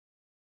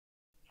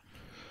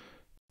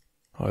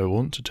I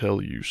want to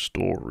tell you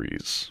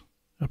stories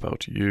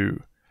about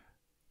you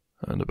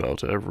and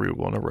about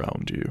everyone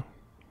around you.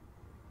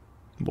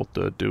 What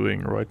they're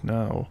doing right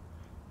now,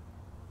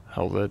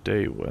 how their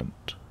day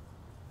went,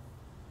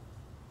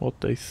 what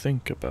they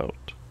think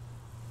about,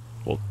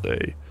 what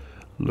they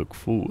look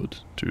forward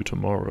to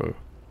tomorrow,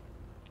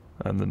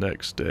 and the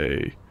next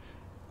day,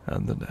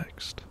 and the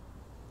next.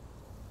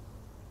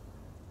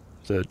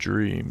 Their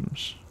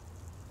dreams,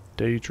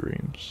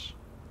 daydreams,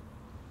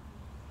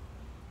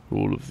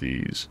 all of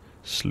these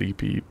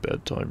sleepy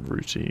bedtime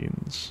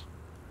routines,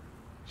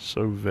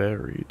 so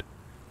varied,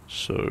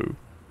 so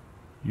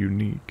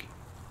unique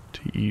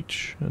to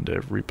each and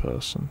every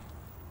person.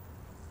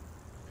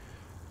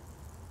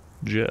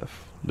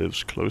 Jeff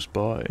lives close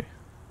by.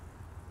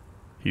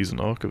 He's an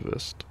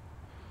archivist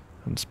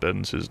and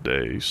spends his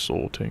day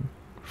sorting,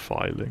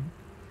 filing,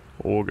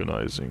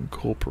 organizing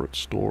corporate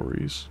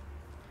stories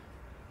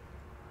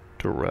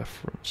to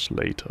reference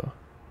later.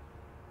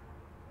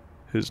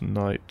 His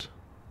night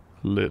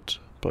lit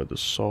by the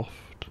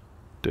soft,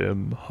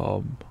 dim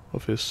hum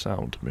of his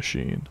sound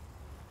machine,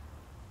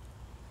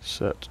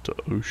 set to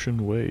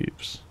ocean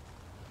waves,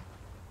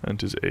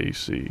 and his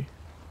AC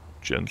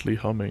gently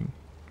humming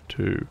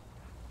to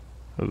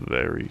a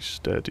very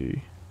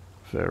steady,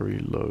 very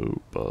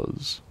low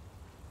buzz.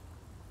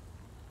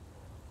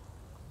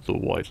 The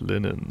white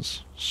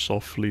linens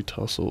softly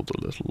tussled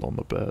a little on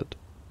the bed,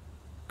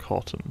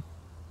 cotton,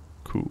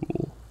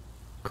 cool,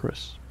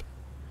 crisp.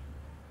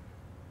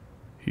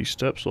 He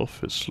steps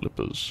off his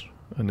slippers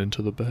and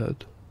into the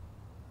bed,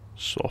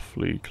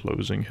 softly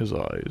closing his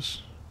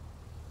eyes,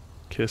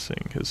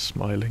 kissing his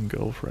smiling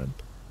girlfriend,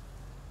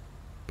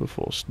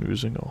 before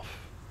snoozing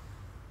off,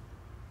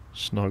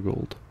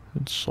 snuggled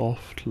in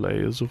soft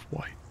layers of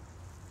white.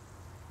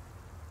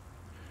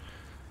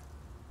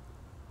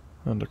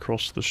 And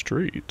across the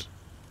street,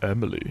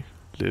 Emily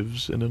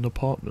lives in an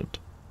apartment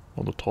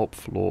on the top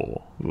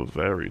floor of a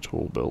very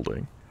tall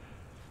building.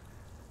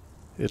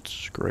 It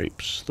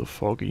scrapes the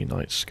foggy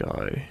night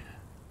sky,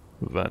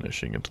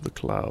 vanishing into the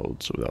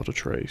clouds without a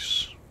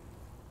trace.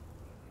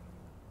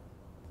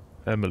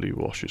 Emily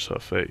washes her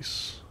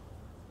face,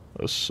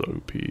 a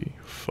soapy,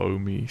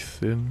 foamy,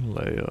 thin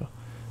layer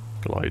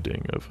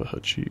gliding over her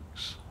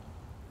cheeks.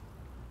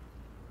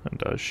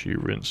 And as she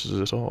rinses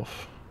it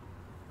off,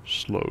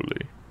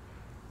 slowly,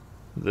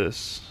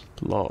 this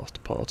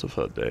last part of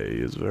her day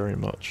is very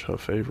much her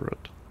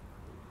favorite.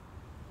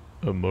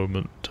 A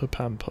moment to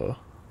pamper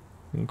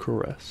and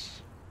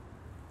caress.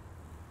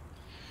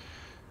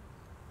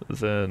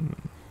 Then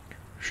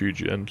she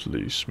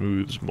gently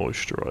smooths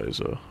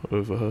moisturizer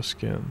over her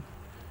skin,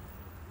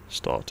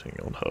 starting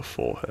on her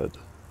forehead,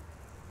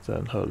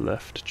 then her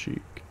left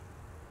cheek,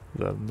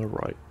 then the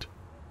right,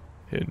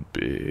 in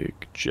big,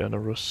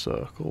 generous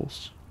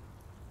circles,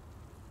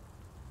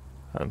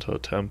 and her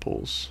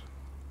temples.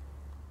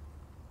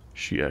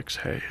 She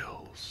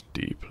exhales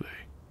deeply,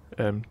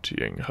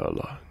 emptying her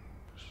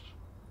lungs,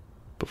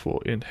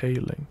 before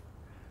inhaling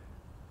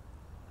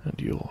and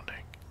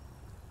yawning.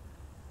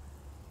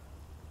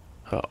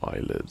 Her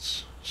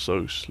eyelids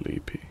so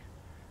sleepy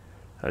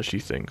as she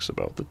thinks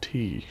about the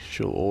tea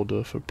she'll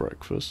order for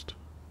breakfast.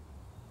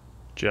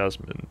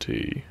 Jasmine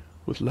tea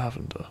with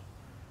lavender.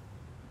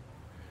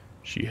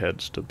 She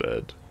heads to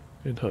bed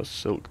in her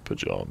silk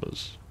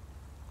pajamas,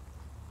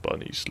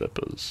 bunny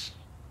slippers,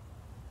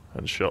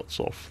 and shuts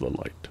off the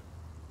light.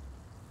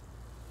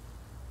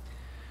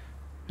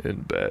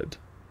 In bed,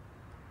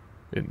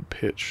 in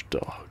pitch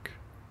dark,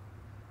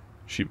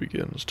 she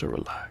begins to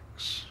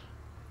relax,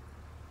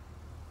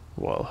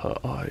 while her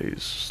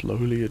eyes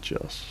slowly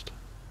adjust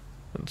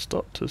and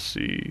start to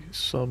see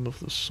some of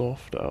the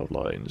soft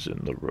outlines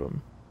in the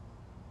room.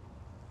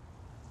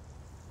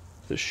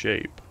 The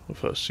shape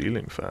of her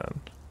ceiling fan,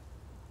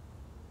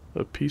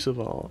 a piece of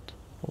art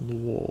on the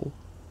wall,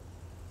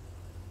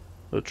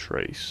 a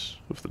trace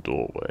of the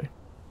doorway.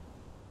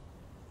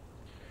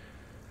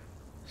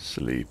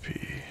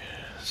 Sleepy,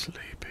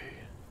 sleepy.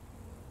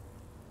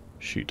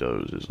 She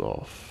dozes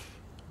off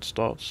and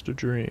starts to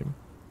dream,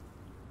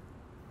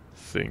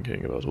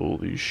 thinking about all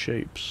these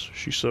shapes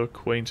she's so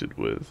acquainted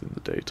with in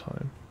the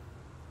daytime,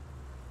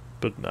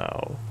 but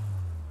now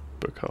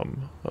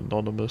become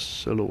anonymous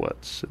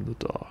silhouettes in the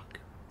dark.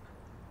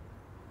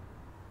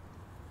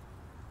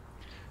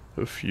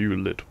 A few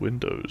lit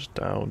windows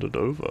down and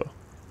over.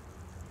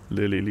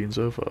 Lily leans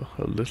over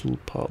her little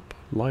pup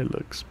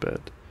Lilac's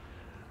bed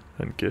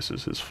and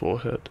kisses his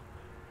forehead,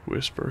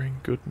 whispering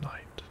good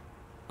night,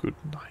 good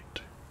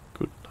night,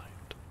 good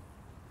night.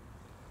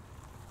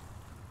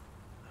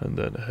 And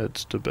then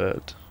heads to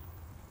bed,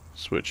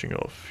 switching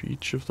off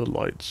each of the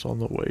lights on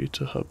the way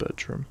to her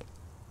bedroom.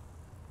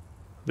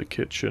 The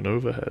kitchen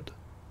overhead,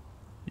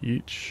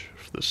 each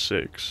of the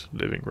 6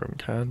 living room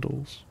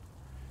candles,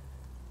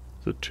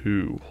 the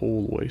 2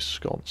 hallway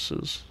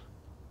sconces,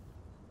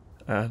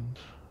 and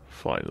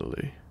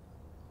finally,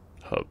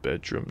 her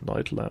bedroom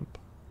night lamp.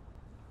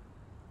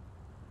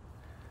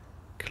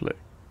 Click.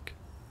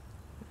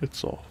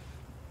 It's off.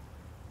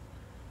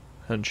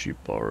 And she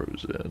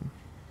burrows in.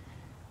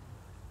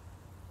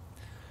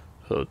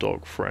 Her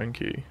dog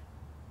Frankie,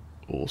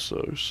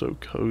 also so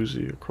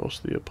cosy across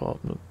the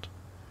apartment,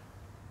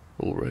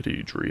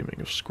 already dreaming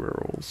of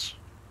squirrels.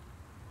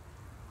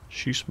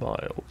 She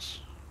smiles,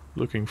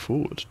 looking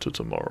forward to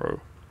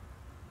tomorrow,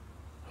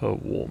 her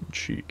warm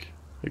cheek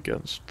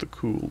against the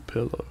cool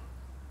pillow.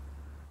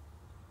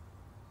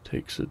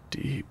 Takes a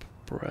deep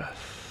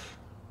breath,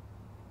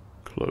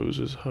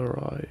 closes her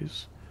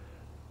eyes,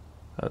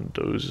 and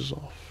dozes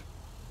off.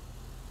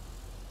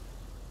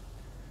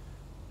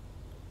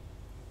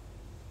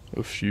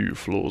 A few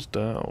floors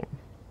down,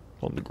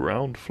 on the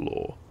ground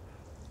floor,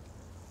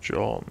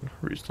 John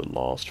reads the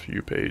last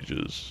few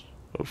pages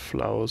of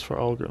Flowers for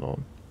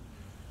Algernon,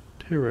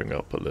 tearing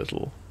up a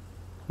little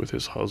with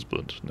his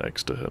husband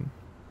next to him.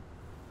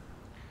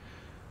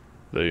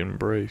 They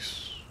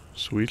embrace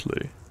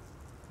sweetly,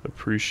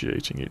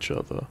 appreciating each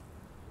other,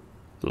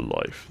 the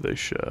life they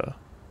share.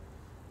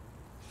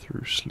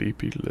 Through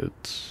sleepy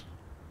lids,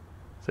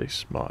 they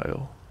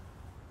smile.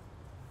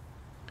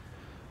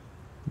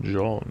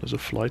 John is a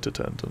flight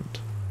attendant.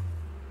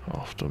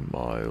 After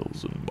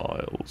miles and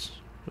miles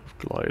of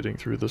gliding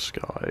through the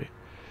sky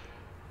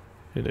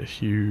in a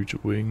huge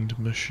winged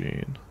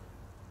machine,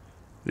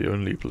 the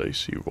only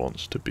place he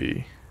wants to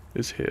be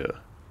is here.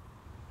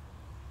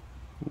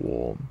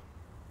 Warm,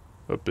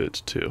 a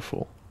bit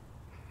tearful,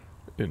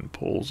 in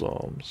Paul's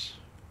arms.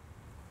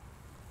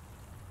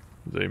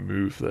 They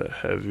move their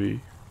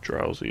heavy,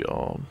 drowsy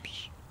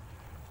arms,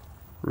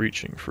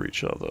 reaching for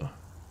each other,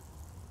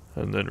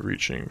 and then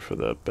reaching for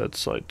their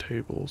bedside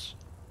tables,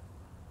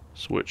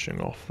 switching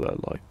off their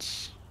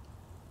lights,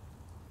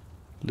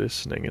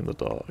 listening in the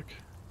dark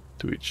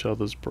to each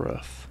other's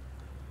breath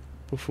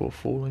before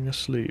falling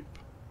asleep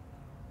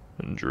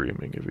and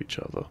dreaming of each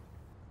other.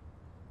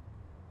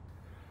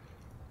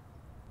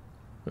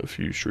 A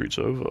few streets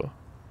over,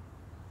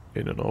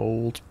 in an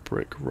old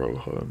brick row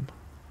home,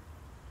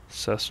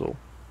 Cecil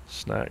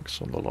snacks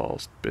on the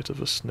last bit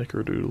of a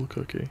snickerdoodle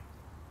cookie.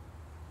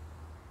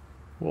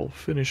 While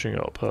finishing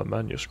up her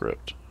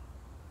manuscript,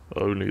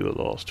 only the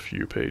last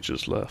few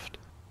pages left.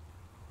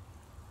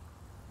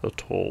 A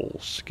tall,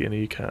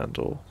 skinny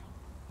candle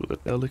with a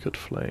delicate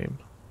flame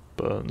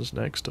burns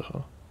next to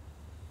her,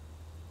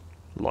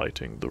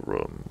 lighting the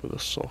room with a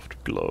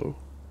soft glow.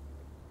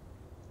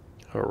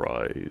 Her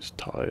eyes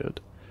tired,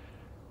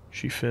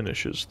 she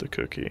finishes the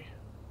cookie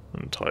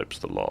and types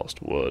the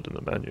last word in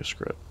the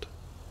manuscript,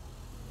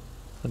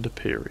 and a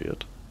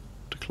period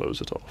to close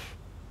it off.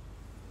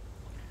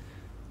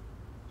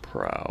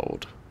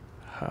 Proud,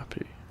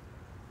 happy,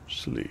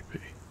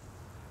 sleepy,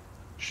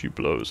 she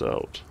blows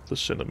out the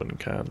cinnamon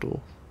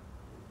candle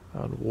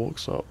and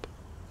walks up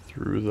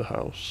through the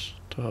house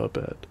to her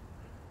bed.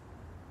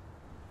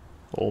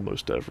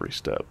 Almost every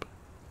step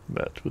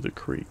met with a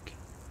creak,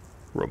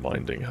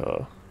 reminding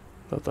her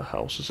that the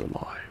house is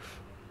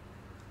alive,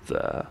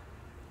 there,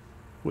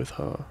 with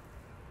her.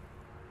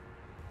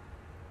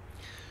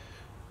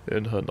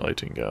 In her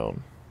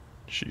nighting-gown,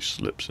 she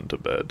slips into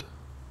bed,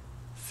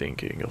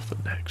 thinking of the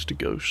next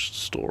ghost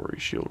story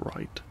she'll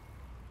write.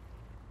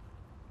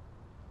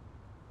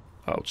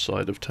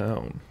 Outside of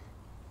town,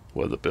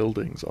 where the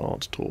buildings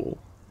aren't tall,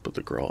 but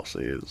the grass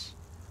is,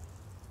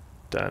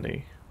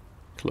 Danny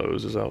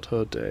closes out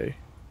her day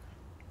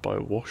by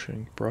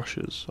washing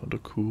brushes under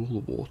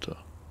cool water.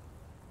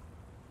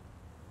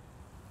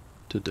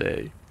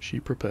 Today she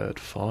prepared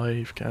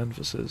 5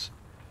 canvases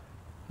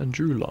and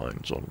drew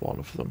lines on one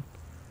of them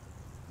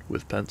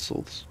with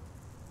pencils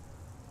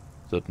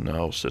that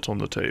now sit on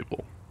the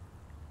table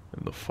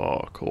in the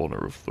far corner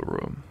of the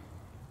room.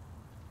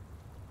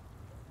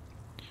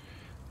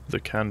 The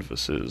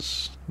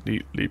canvases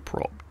neatly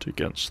propped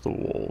against the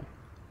wall,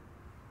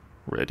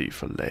 ready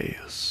for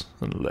layers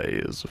and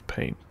layers of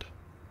paint,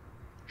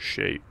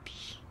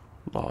 shapes,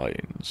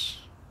 lines,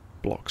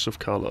 blocks of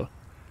color,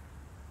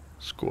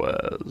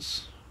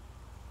 squares,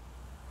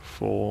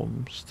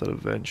 forms that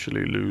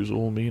eventually lose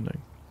all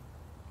meaning.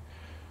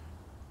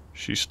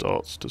 She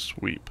starts to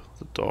sweep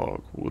the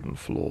dark wooden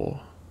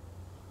floor,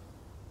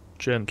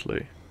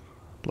 gently,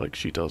 like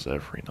she does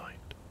every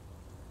night.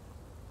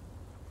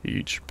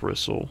 Each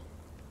bristle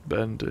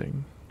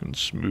bending and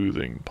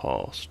smoothing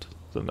past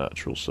the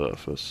natural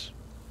surface.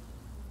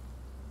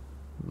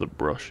 The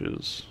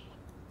brushes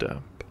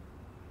damp,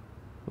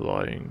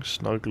 lying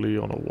snugly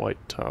on a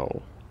white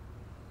towel,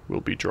 will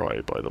be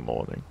dry by the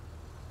morning.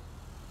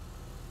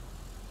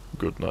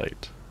 Good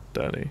night,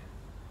 Danny.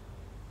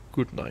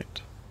 Good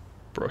night,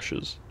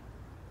 brushes.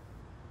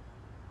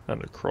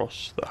 And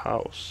across the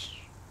house,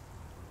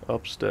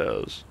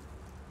 upstairs,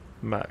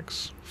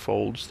 Max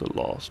folds the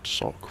last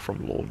sock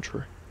from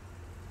laundry,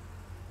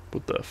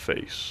 with their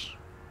face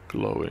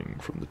glowing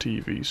from the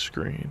TV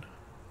screen,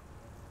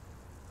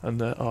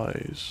 and their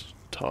eyes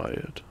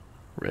tired,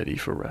 ready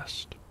for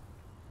rest.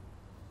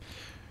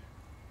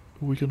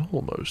 We can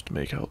almost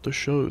make out the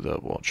show they're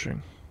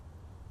watching.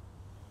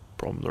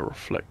 From the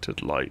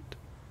reflected light.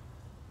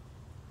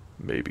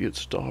 Maybe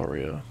it's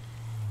Daria.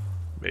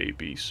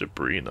 Maybe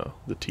Sabrina,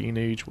 the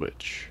teenage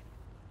witch.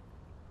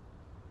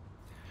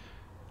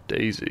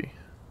 Daisy,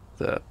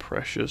 their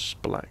precious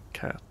black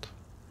cat,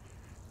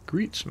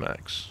 greets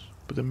Max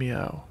with a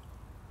meow,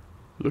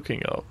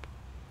 looking up,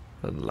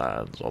 and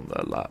lands on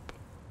their lap.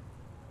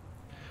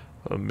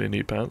 A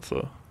mini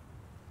panther,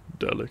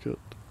 delicate,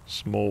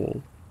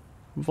 small,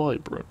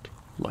 vibrant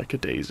like a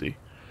daisy,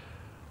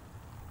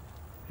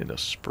 in a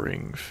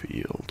spring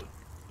field.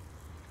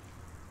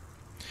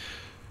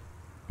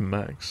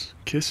 Max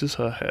kisses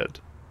her head,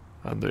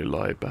 and they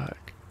lie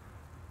back,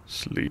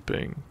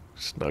 sleeping,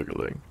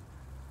 snuggling,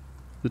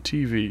 the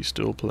TV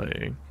still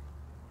playing,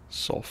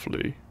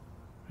 softly,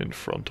 in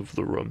front of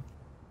the room.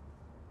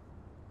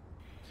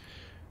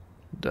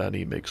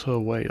 Danny makes her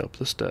way up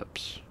the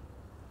steps,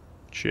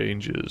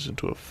 changes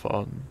into a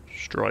fun,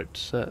 striped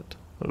set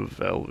of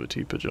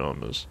velvety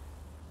pajamas,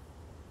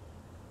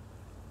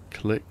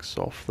 clicks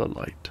off the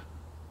light,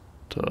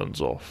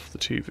 turns off the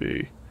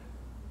TV,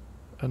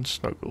 and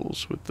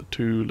snuggles with the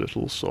two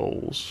little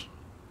souls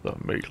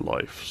that make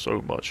life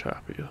so much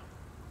happier.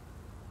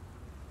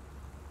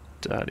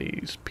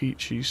 Danny's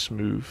peachy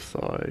smooth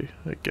thigh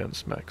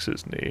against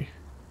Max's knee,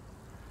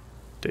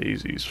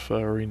 Daisy's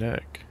furry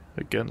neck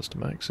against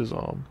Max's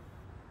arm,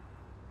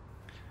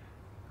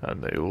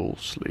 and they all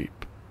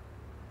sleep,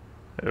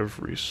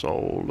 every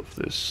soul of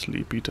this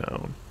sleepy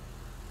town,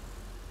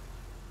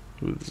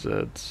 with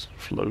Zeds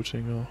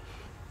floating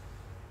off,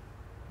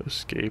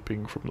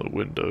 escaping from the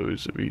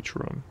windows of each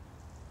room.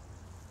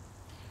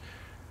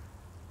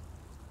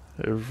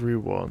 Every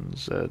one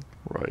Zed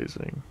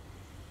rising,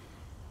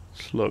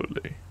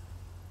 slowly,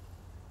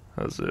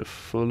 as if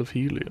full of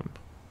helium,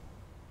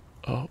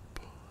 up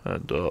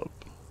and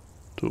up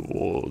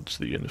towards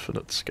the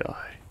infinite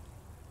sky,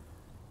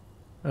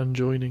 and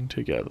joining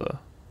together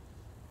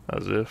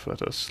as if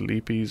at a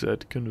sleepy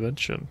Zed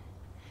convention.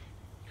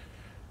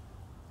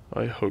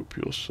 I hope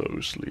you're so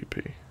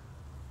sleepy,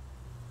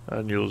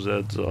 and your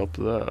Zeds are up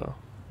there,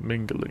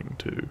 mingling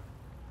too.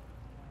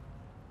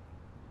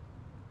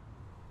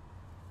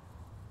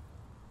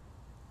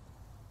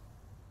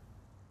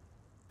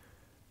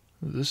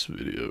 This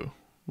video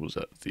was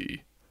at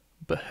the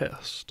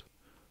behest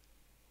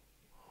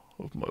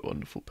of my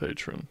wonderful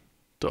patron,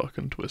 Dark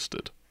and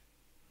Twisted.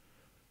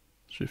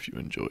 So if you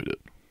enjoyed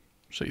it,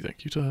 say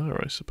thank you to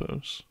her, I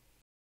suppose.